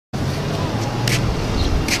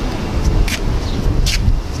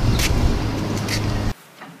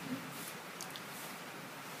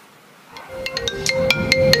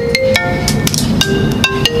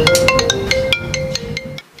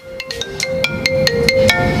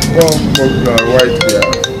White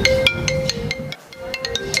girl.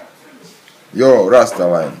 Yo, Rasta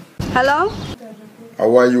line. Hello?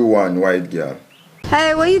 How are you, one white girl?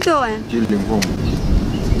 Hey, what you doing? Chilling home.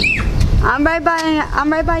 I'm right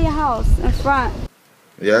by your house in front.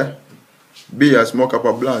 Yeah? B, I smoke up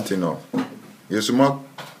a blunt, you know. You smoke?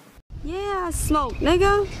 Yeah, I smoke,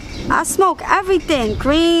 nigga. I smoke everything.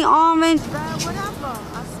 Green, orange, red, whatever.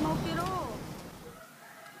 I smoke it all.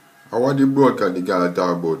 How are the broker the girl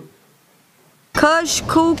talk about? Kush,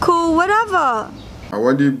 cuckoo, whatever. How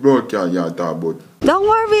are the broker you talk about? Don't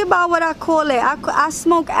worry about what I call it. I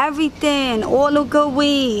smoke everything. All the good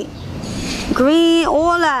weed. Green,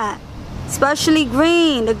 all that. Especially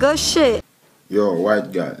green, the good shit. Yo,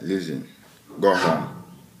 white girl, listen. Go home.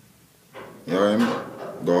 You hear me?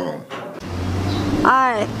 Go home.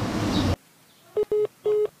 Alright.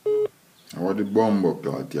 How are the bomb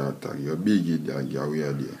cloth you attack? You're big, you're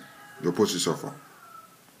weird there. Your pussy suffer.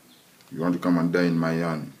 You want to come and die in my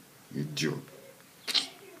hand? You joke.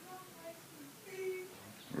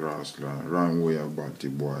 Rascal, run away about the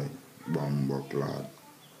boy. Bomb cloth.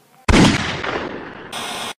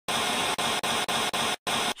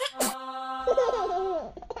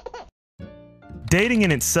 Dating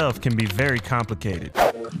in itself can be very complicated.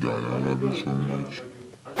 God, I love you so much.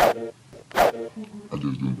 I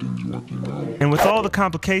just don't think it's working out. And with all the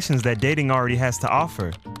complications that dating already has to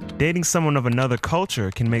offer, dating someone of another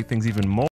culture can make things even more